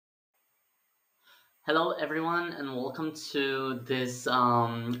Hello, everyone, and welcome to this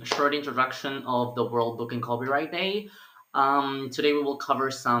short introduction of the World Book and Copyright Day. Today, we will cover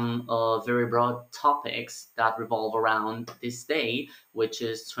some very broad topics that revolve around this day, which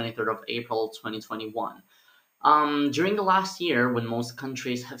is 23rd of April 2021. During the last year, when most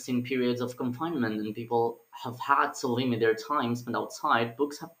countries have seen periods of confinement and people have had to limit their time spent outside,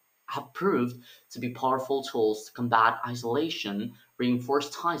 books have proved to be powerful tools to combat isolation, reinforce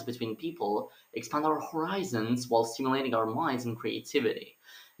ties between people, expand our horizons while stimulating our minds and creativity.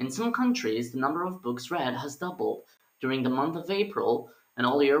 In some countries, the number of books read has doubled. During the month of April and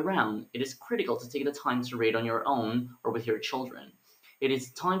all year round, it is critical to take the time to read on your own or with your children. It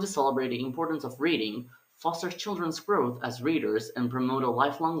is time to celebrate the importance of reading, foster children's growth as readers, and promote a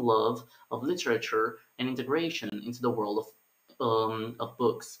lifelong love of literature and integration into the world of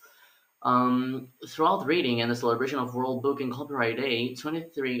books. Throughout reading and the celebration of World Book and Copyright Day,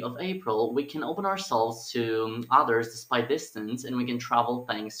 23 of April, we can open ourselves to others despite distance, and we can travel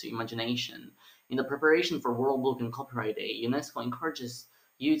thanks to imagination. In the preparation for World Book and Copyright Day, UNESCO encourages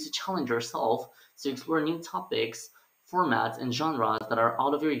you to challenge yourself to explore new topics, formats, and genres that are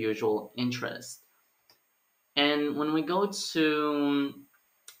out of your usual interest. And when we go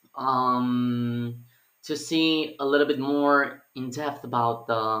um, to see a little bit more in depth about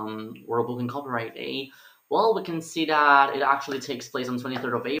the World Book and Copyright Day, well, we can see that it actually takes place on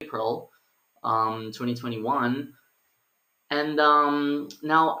 23rd of April, 2021. And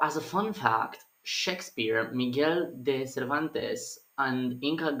now, as a fun fact, Shakespeare, Miguel de Cervantes, and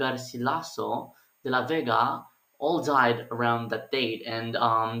Inca Garcilaso de la Vega all died around that date, and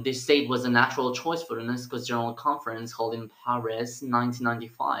this date was a natural choice for UNESCO's General Conference held in Paris,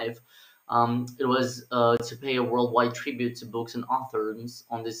 1995. It was to pay a worldwide tribute to books and authors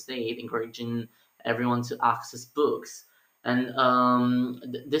on this date, encouraging everyone to access books. And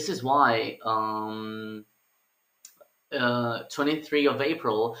this is why 23 of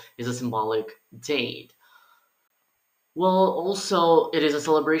April is a symbolic date. Well, also, it is a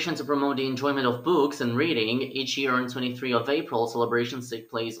celebration to promote the enjoyment of books and reading. Each year on 23 of April, celebrations take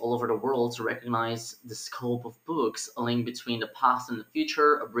place all over the world to recognize the scope of books, a link between the past and the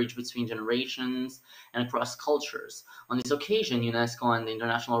future, a bridge between generations and across cultures. On this occasion, UNESCO and the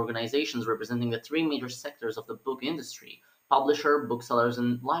international organizations representing the three major sectors of the book industry, publisher, booksellers,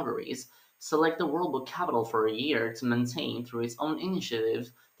 and libraries, select the World Book Capital for a year to maintain, through its own initiative,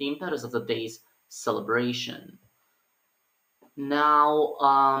 the impetus of the day's celebration. Now,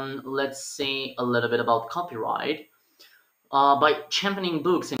 let's say a little bit about copyright. By championing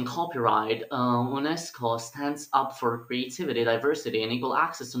books and copyright, UNESCO stands up for creativity, diversity, and equal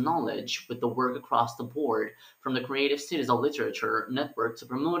access to knowledge with the work across the board, from the Creative Cities of Literature network to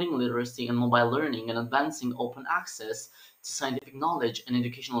promoting literacy and mobile learning and advancing open access to scientific knowledge and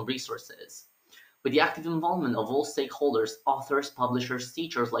educational resources. With the active involvement of all stakeholders, authors, publishers,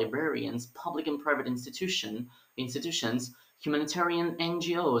 teachers, librarians, public and private institutions, humanitarian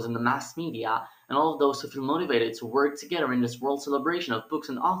NGOs, and the mass media, and all of those who feel motivated to work together in this world celebration of books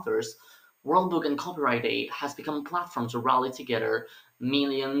and authors, World Book and Copyright Day has become a platform to rally together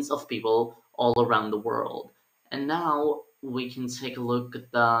millions of people all around the world. And now we can take a look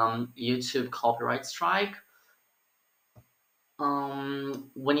at the YouTube copyright strike.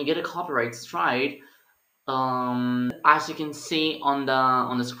 When you get a copyright strike, as you can see on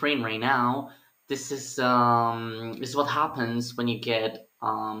the screen right now, this is what happens when you get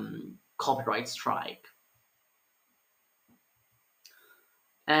copyright strike.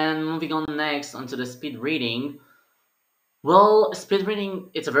 And moving on next onto the speed reading. Well, speed reading,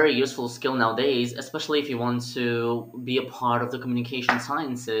 it's a very useful skill nowadays, especially if you want to be a part of the communication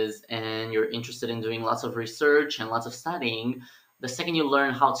sciences and you're interested in doing lots of research and lots of studying. The second you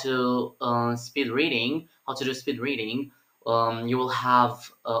learn how to how to do speed reading, you will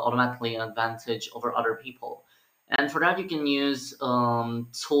have automatically an advantage over other people. And for that, you can use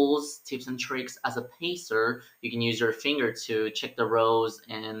tools, tips, and tricks as a pacer. You can use your finger to check the rows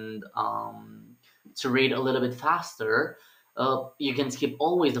and to read a little bit faster. You can skip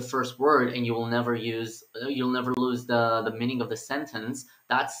always the first word and you'll never lose the meaning of the sentence.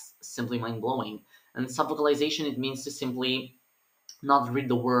 That's simply mind-blowing. And subvocalization, it means to simply not read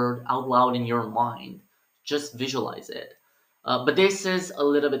the word out loud in your mind, just visualize it. But this is a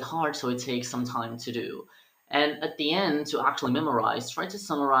little bit hard, so it takes some time to do. And at the end, to actually memorize, try to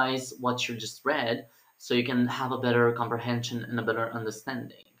summarize what you just read so you can have a better comprehension and a better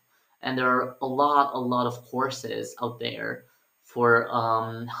understanding. And there are a lot of courses out there for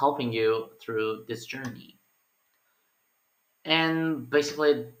helping you through this journey. And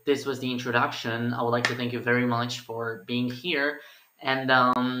basically, this was the introduction. I would like to thank you very much for being here. And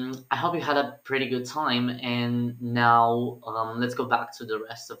I hope you had a pretty good time. And now let's go back to the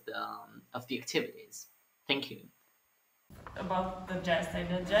rest of the activities. Thank you. About the Jazz Day.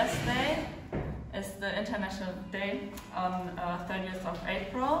 The Jazz Day is the International Day on 30th of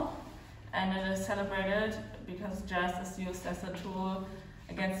April, and it is celebrated because jazz is used as a tool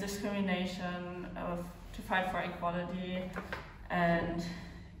against discrimination, to fight for equality, and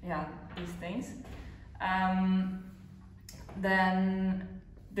yeah, these things. Then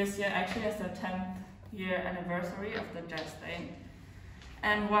this year actually is the 10th year anniversary of the Jazz Day.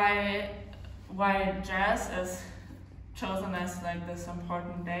 And why jazz is chosen as like this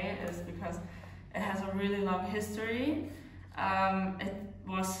important day is because it has a really long history. It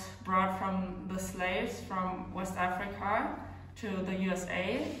was brought from the slaves from West Africa to the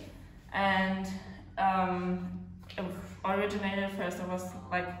USA, and it originated first. It was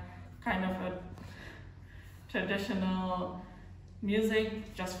like kind of a traditional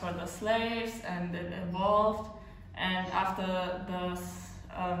music just for the slaves, and it evolved. And after the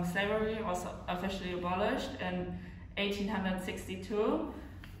slavery was officially abolished in 1862,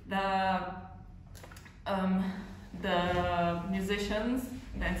 the musicians,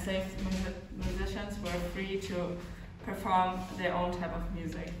 the enslaved musicians, were free to perform their own type of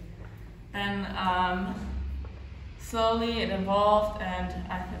music. Then slowly it evolved, and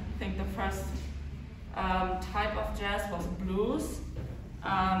I think the first type of jazz was blues.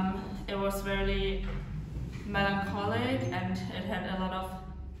 It was very melancholic, and it had a lot of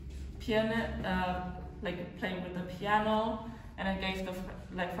piano, like playing with the piano, and it gave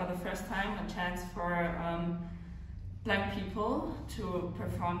for the first time a chance for Black people to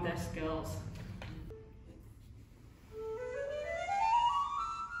perform their skills.